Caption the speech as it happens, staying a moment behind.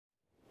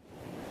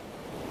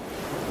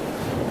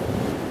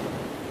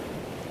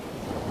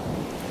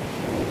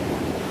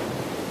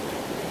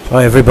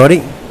Hi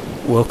everybody,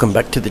 welcome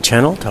back to the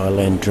channel,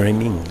 Thailand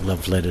Dreaming,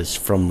 Love Letters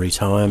from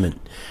Retirement.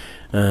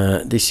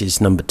 This is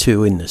number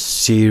 2 in the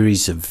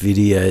series of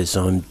videos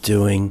I'm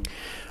doing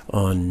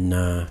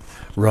on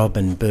Rob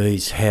and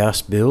Bee's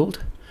house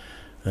build.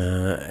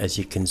 As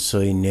you can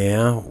see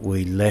now,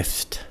 we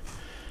left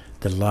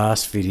the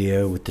last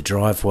video with the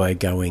driveway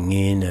going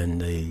in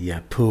and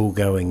the pool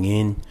going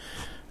in.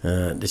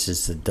 This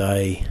is the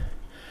day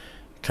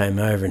came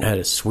over and had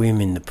a swim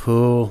in the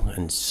pool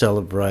and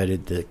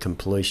celebrated the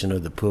completion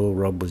of the pool.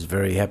 Rob was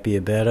very happy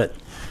about it.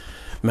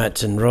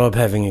 Matt and Rob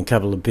having a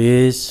couple of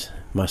beers.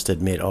 Must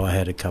admit I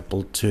had a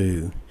couple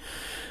too.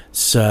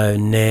 So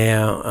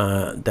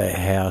now the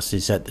house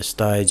is at the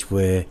stage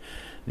where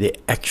the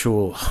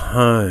actual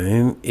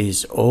home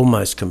is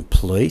almost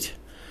complete.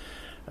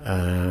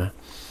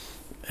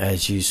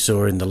 As you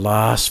saw in the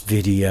last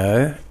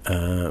video,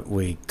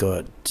 we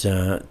got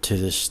to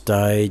the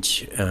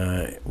stage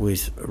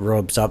with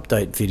Rob's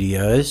update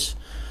videos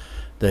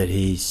that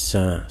he's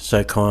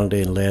so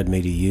kindly allowed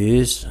me to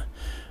use,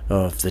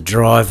 of the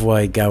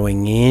driveway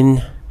going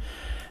in,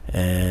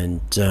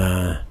 and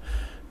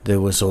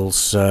there was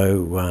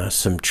also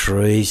some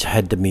trees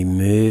had to be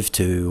moved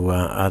to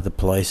other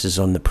places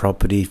on the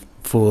property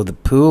for the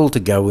pool to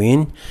go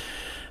in.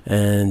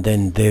 And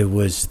then there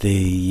was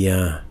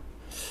the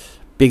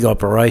big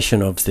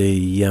operation of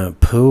the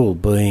pool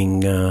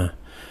being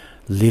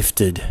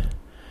lifted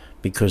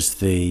because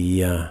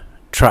the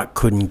truck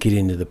couldn't get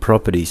into the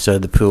property, so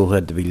the pool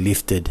had to be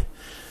lifted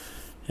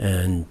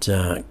and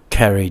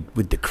carried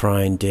with the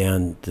crane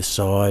down the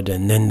side,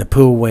 and then the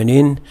pool went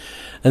in.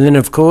 And then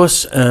of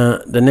course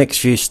the next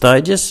few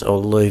stages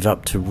I'll leave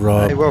up to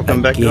Rob. Hey,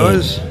 welcome again. back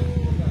guys.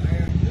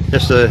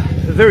 Just a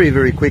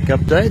very quick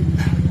update.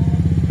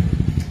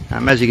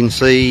 As you can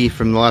see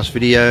from the last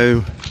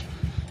video,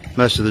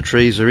 most of the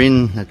trees are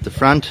in at the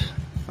front.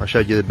 I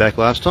showed you the back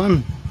last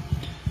time.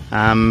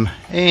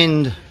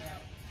 And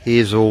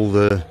here's all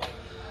the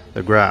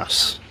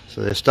grass.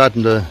 So they're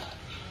starting to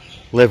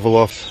level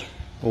off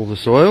all the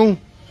soil.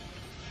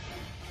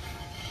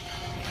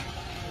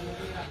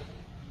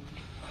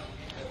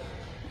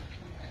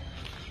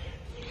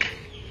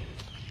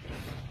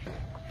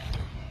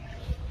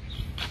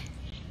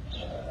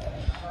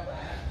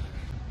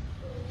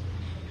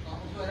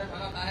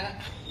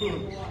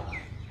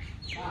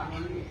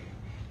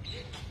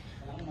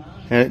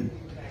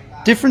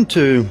 Different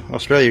to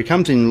Australia, it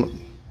comes in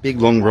big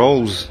long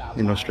rolls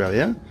in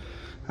Australia.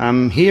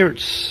 Here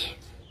it's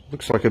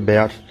looks like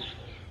about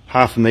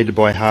 1/2 metre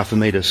by 1/2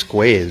 metre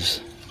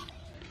squares.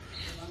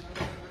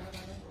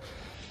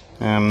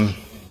 As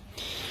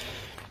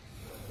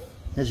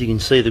you can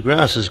see, the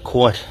grass is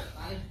quite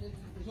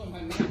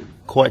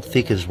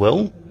thick as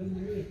well,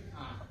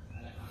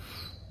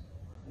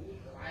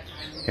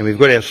 and we've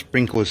got our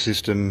sprinkler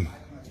system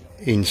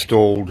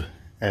installed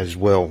as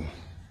well.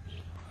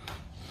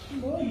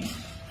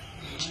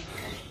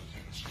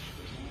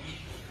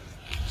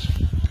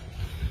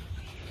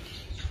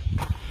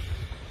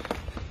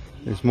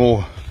 There's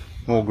more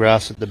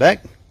grass at the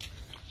back,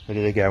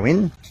 ready to go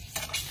in.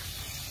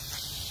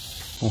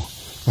 Oh.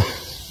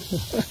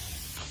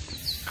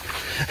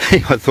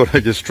 I thought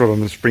I just trod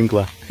on the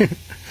sprinkler.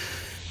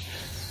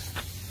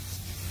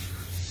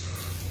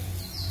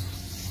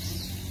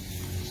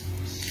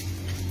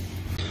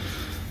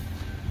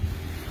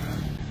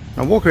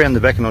 I'll walk around the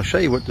back and I'll show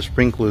you what the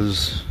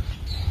sprinklers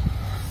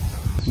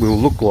will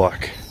look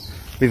like.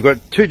 We've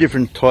got 2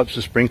 different types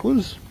of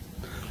sprinklers.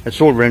 It's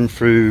all run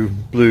through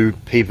blue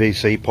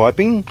PVC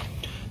piping.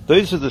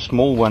 These are the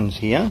small ones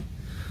here,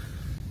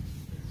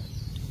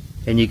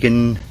 and you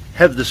can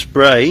have the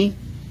spray,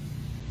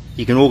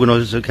 you can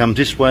organise it so it comes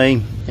this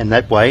way and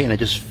that way, and it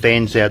just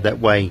fans out that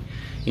way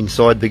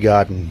inside the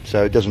garden,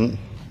 so it doesn't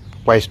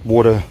waste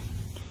water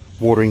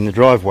watering the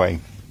driveway.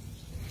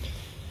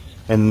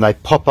 And they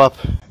pop up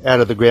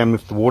out of the ground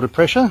with the water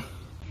pressure.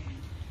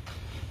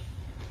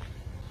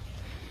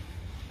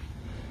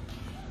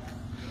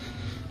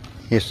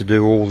 He has to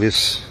do all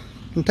this.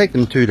 It can take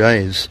them 2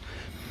 days.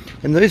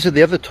 And these are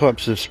the other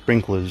types of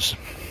sprinklers.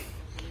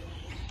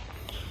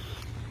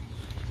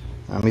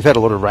 We've had a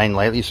lot of rain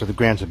lately, so the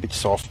ground's a bit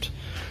soft.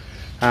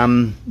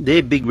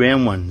 They're big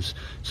round ones.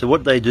 So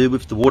what they do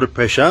with the water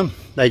pressure,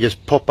 they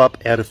just pop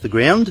up out of the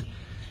ground,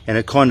 and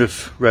it kind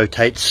of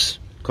rotates,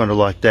 kind of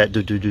like that,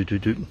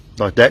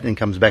 like that, and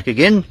comes back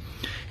again.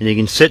 And you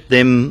can set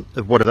them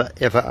of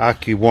whatever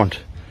arc you want.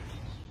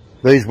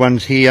 These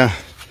ones here,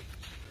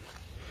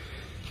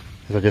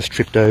 I just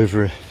tripped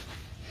over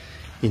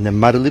in the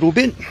mud a little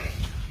bit.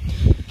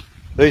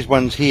 These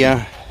ones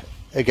here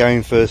are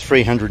going for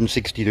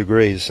 360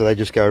 degrees, so they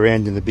just go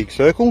around in the big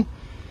circle.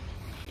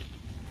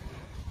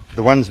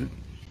 The ones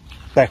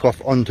back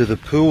off onto the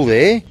pool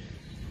there,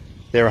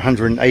 they're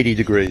 180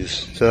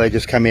 degrees, so they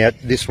just come out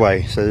this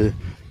way, so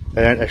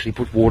they don't actually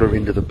put water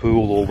into the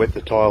pool or wet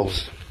the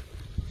tiles.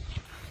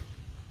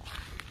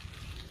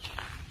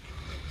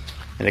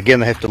 And again,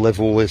 they have to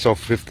level all this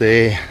off with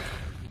their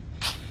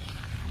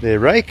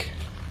rake.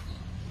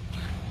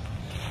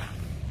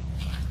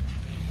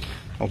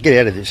 I'll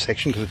get out of this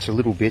section because it's a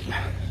little bit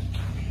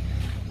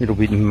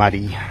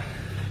muddy.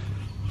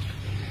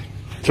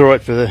 It's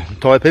alright for the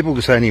Thai people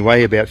because they only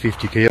weigh about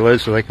 50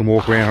 kilos, so they can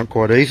walk around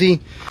quite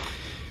easy.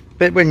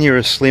 But when you're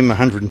a slim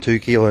 102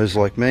 kilos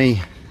like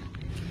me,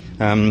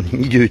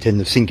 you do tend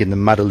to sink in the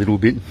mud a little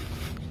bit.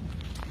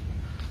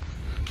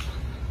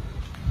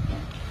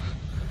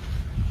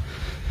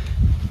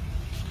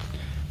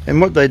 And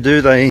what they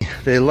do,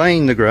 they're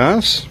laying the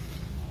grass,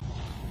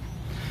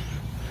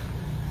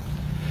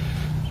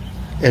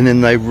 and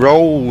then they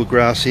roll the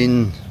grass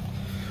in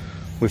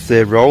with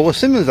their roller,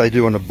 similar as they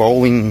do on a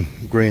bowling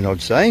green, I'd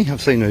say.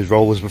 I've seen those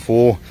rollers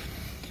before,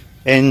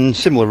 and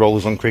similar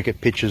rollers on cricket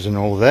pitches and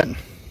all of that.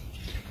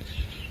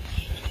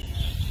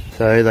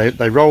 So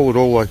they roll it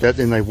all like that,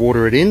 then they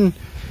water it in.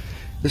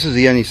 This is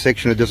the only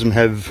section that doesn't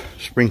have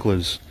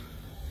sprinklers,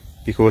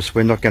 because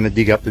we're not going to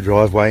dig up the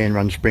driveway and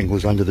run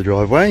sprinklers under the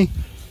driveway.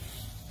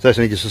 So that's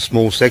only just a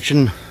small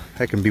section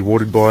that can be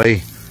watered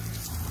by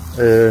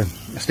a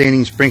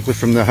standing sprinkler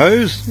from the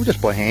hose, or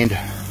just by hand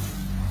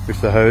with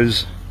the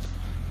hose.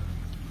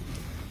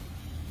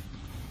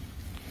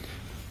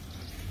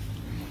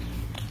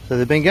 So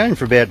they've been going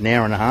for about an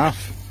hour and a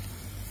half.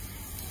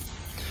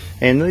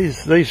 And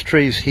these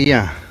trees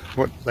here,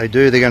 what they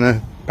do,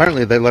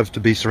 apparently they love to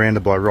be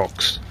surrounded by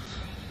rocks.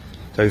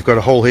 So we've got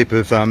a whole heap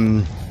of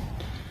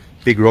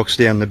big rocks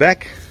down the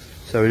back.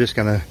 So we're just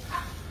going to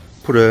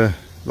put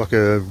like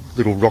a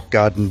little rock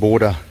garden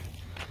border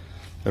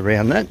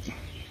around that.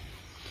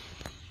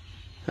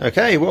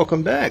 Okay,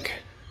 welcome back.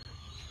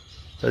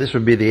 So this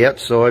would be the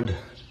outside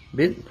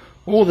bit.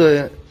 All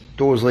the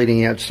doors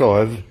leading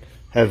outside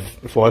have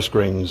fly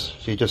screens.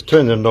 So you just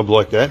turn the knob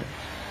like that,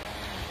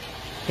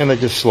 and they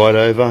just slide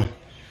over,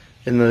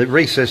 and they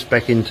recess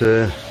back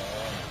into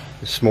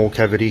a small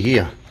cavity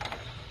here.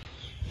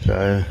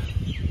 So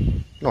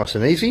nice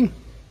and easy.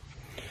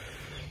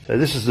 So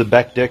this is the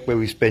back deck where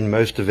we spend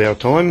most of our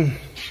time.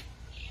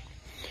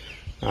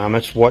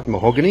 It's white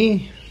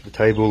mahogany, the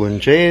table and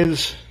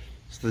chairs.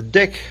 So the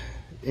deck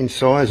in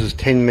size is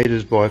 10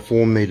 metres by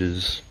 4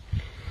 metres.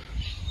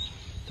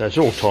 So it's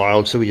all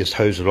tiled, so we just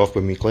hose it off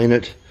when we clean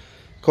it.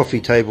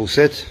 Coffee table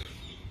set,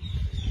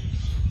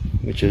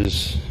 which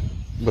was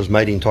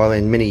made in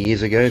Thailand many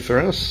years ago for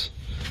us.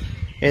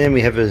 And then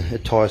we have a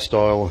Thai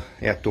style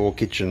outdoor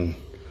kitchen.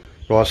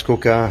 Rice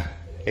cooker,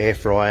 air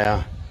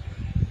fryer.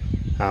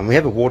 We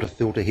have a water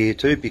filter here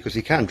too, because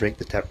you can't drink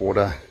the tap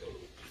water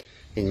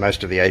in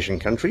most of the Asian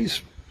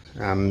countries.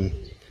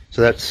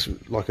 So that's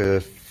like a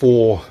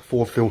four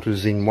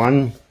filters in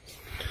one.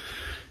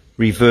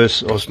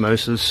 Reverse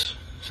osmosis.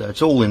 So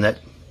it's all in that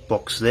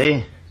box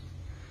there.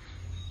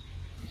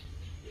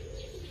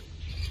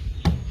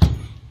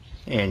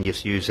 And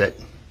just use that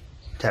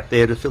tap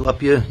there to fill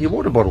up your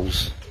water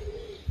bottles.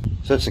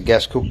 So that's a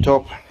gas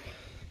cooktop.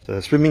 So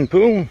the swimming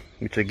pool,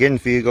 which again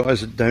for you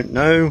guys that don't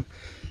know,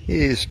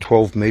 is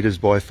 12 metres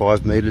by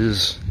 5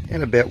 metres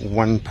and about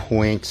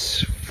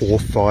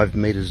 1.45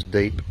 metres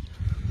deep.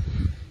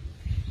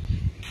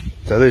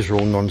 So these are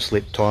all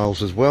non-slip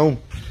tiles as well.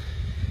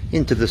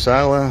 Into the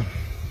sailor.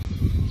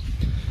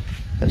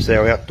 That's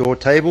our outdoor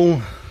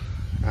table.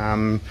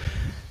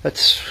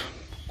 That's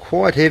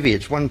quite heavy.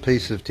 It's one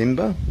piece of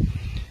timber.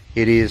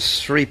 It is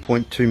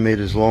 3.2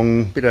 metres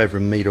long, a bit over a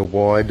metre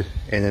wide,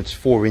 and it's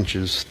 4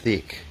 inches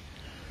thick.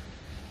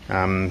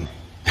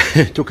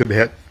 It took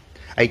about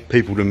 8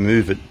 people to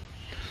move it.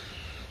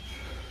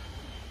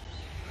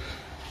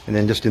 And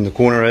then just in the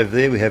corner over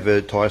there we have a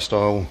Thai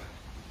style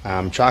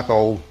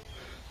charcoal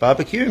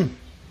barbecue.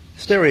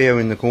 Stereo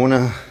in the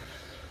corner.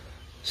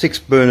 6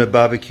 burner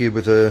barbecue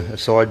with a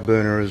side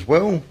burner as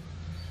well.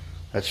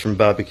 That's from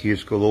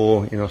Barbecues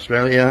Galore in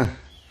Australia.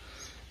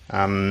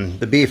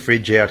 The beer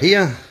fridge out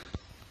here.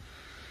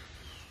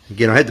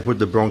 Again, I had to put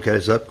the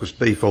Broncos up because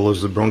B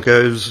follows the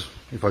Broncos.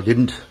 If I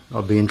didn't,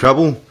 I'd be in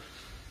trouble.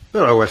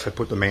 But I always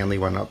put the Manly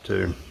one up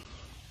too.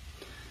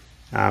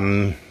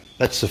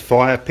 That's the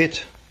fire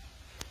pit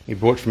we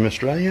brought from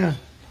Australia.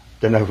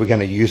 Don't know if we're going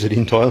to use it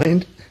in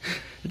Thailand.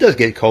 It does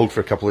get cold for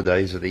a couple of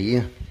days of the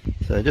year.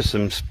 So just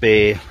some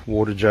spare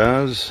water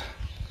jars.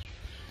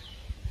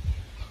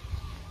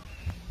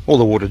 All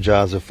the water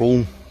jars are full.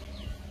 You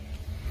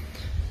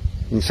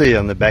can see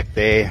on the back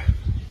there.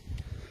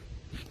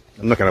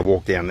 I'm not going to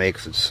walk down there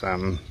because it's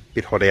a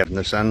bit hot out in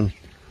the sun.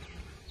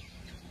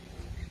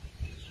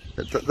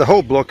 The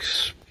whole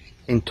block's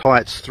in Thai,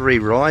 it's 3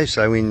 rai,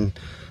 so in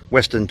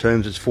Western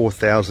terms it's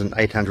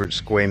 4,800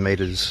 square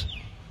metres.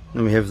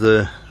 And we have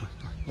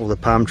all the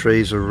palm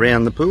trees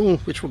around the pool,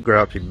 which will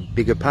grow up to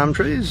bigger palm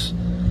trees.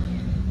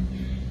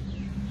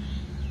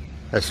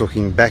 That's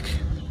looking back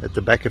at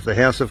the back of the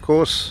house, of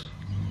course.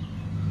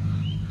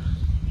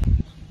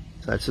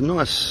 So it's a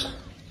nice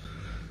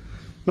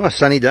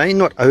sunny day,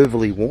 not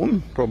overly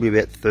warm, probably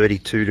about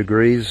 32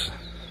 degrees.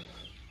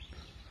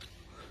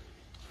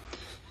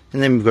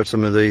 And then we've got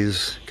some of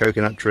these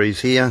coconut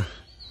trees here.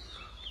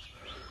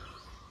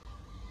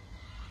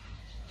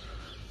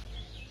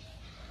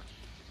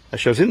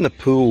 Actually, I was in the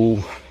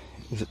pool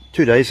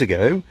 2 days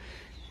ago,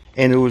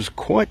 and it was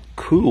quite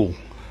cool.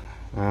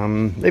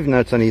 Even though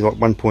it's only like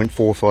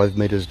 1.45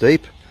 metres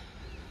deep,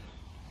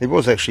 it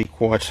was actually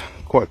quite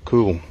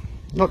cool.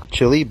 Not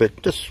chilly,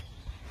 but just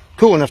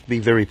cool enough to be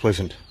very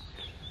pleasant.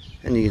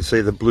 And you can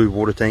see the blue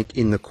water tank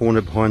in the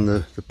corner behind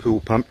the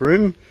pool pump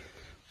room,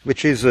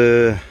 which is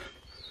a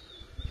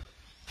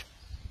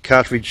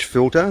cartridge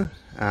filter.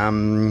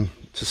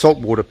 It's a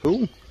saltwater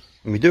pool,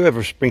 and we do have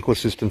a sprinkler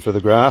system for the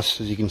grass.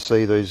 As you can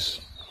see,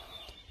 these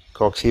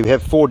cocks here, we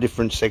have 4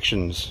 different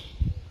sections,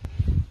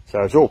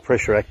 so it's all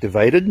pressure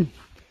activated,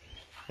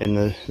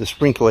 and the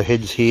sprinkler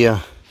heads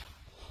here,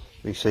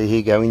 we see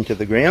here, go into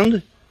the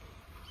ground.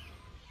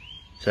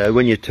 So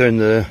when you turn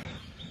the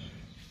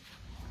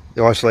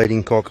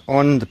isolating cock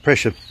on, the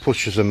pressure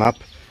pushes them up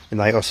and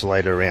they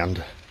oscillate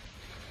around.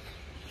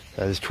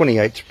 So there's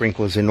 28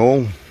 sprinklers in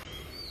all.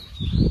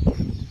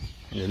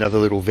 And another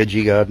little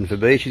veggie garden for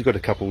B. She's got a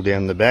couple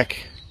down the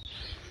back.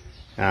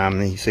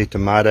 You see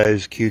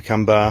tomatoes,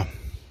 cucumber,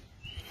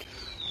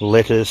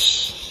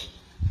 lettuce.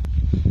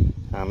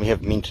 We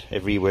have mint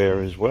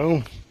everywhere as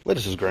well.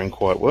 Lettuce has grown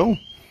quite well.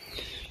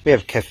 We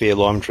have kaffir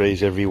lime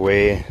trees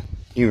everywhere,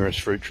 numerous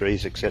fruit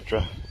trees,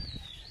 etc.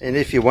 And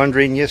if you're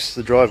wondering, yes,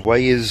 the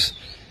driveway is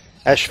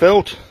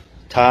asphalt,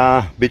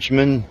 tar,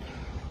 bitumen,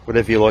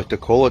 whatever you like to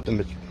call it.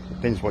 It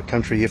depends what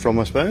country you're from,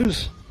 I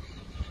suppose.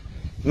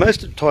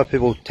 Most of the Thai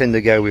people tend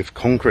to go with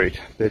concrete,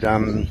 but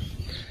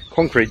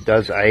concrete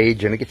does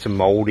age and it gets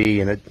mouldy,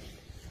 and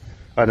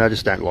I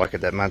just don't like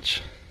it that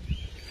much.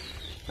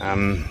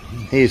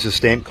 Here's the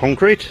stamped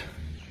concrete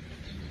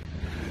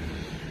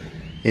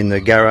in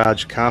the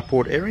garage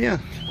carport area.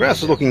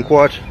 Grass is looking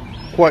quite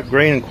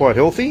green and quite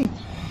healthy,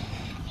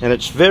 and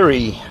it's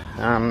very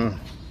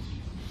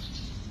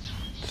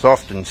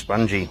soft and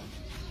spongy.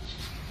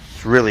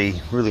 It's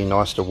really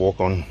nice to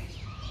walk on.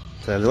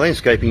 So the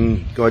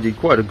landscaping guy did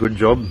quite a good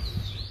job.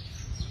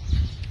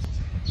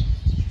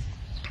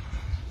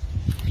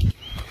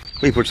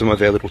 We put some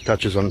of our little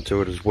touches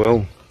onto it as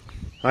well.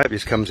 I hope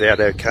this comes out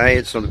okay.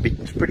 It's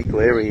pretty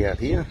glary out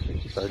here,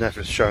 so I don't know if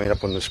it's showing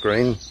up on the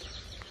screen.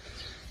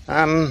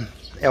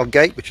 Our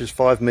gate, which is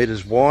 5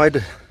 metres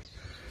wide,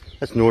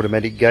 that's an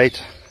automatic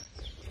gate.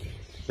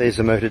 There's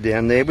the motor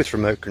down there with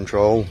remote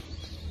control.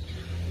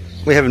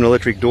 We have an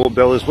electric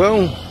doorbell as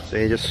well, so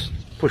you just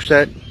push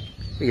that,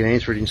 you can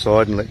answer it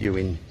inside and let you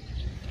in.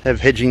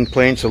 Have hedging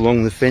plants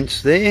along the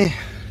fence there,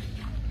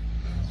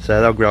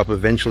 so they'll grow up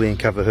eventually and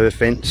cover her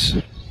fence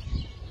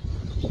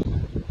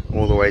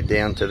all the way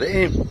down to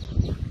there.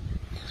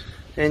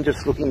 And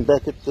just looking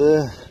back at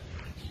the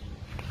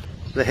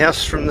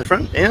house from the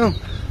front now.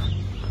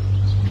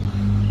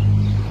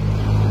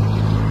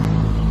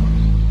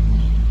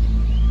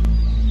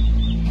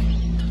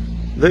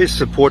 These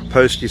support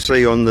posts you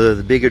see on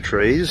the bigger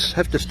trees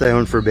have to stay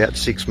on for about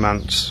 6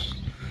 months,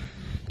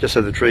 just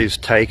so the trees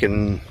take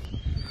and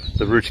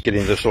the roots get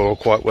into the soil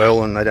quite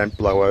well and they don't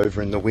blow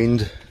over in the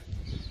wind.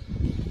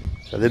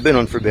 So they've been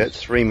on for about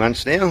 3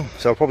 months now,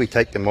 so I'll probably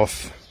take them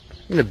off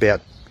in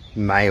about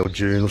May or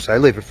June or so,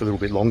 leave it for a little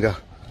bit longer.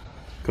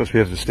 Of course we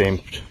have the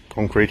stamped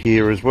concrete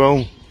here as well,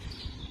 and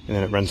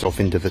then it runs off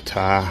into the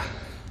tar.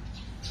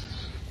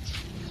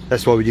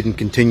 That's why we didn't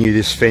continue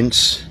this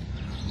fence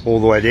all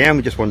the way down.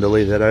 We just wanted to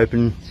leave that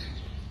open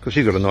because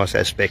she's got a nice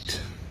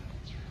aspect.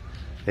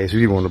 Yeah, so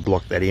we didn't want to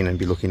block that in and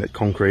be looking at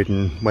concrete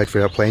and wait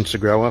for our plants to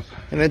grow up.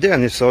 And then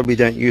down this side we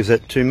don't use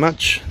that too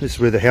much. This is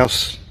where the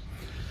house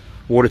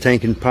water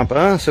tank and pump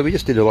are, so we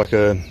just did like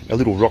a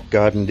little rock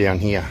garden down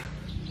here.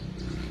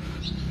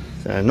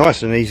 So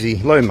nice and easy,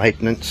 low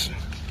maintenance.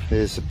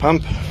 There's the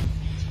pump.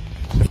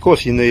 Of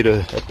course you need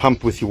a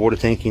pump with your water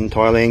tank in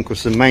Thailand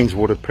because the mains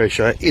water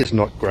pressure is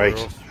not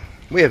great.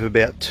 We have around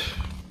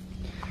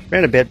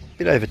about a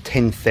bit over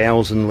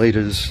 10,000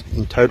 litres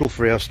in total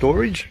for our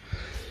storage.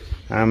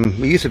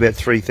 We use about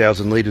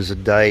 3,000 litres a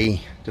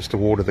day just to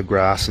water the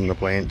grass and the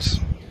plants.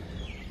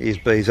 Here's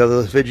Bee's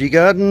other veggie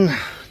garden,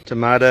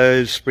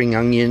 tomatoes, spring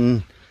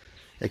onion,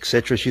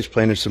 etc. She's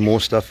planted some more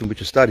stuff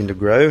which is starting to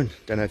grow.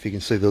 Don't know if you can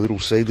see the little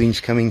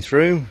seedlings coming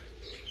through.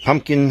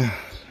 Pumpkin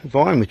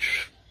vine,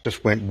 which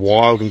just went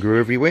wild and grew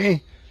everywhere.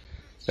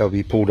 They'll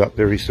be pulled up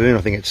very soon.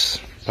 I think it's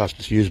past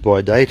its use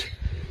by date.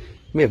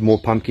 We have more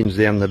pumpkins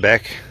down the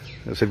back,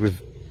 as I said,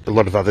 with a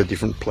lot of other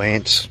different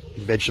plants,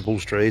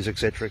 vegetables, trees,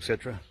 etc,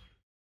 etc.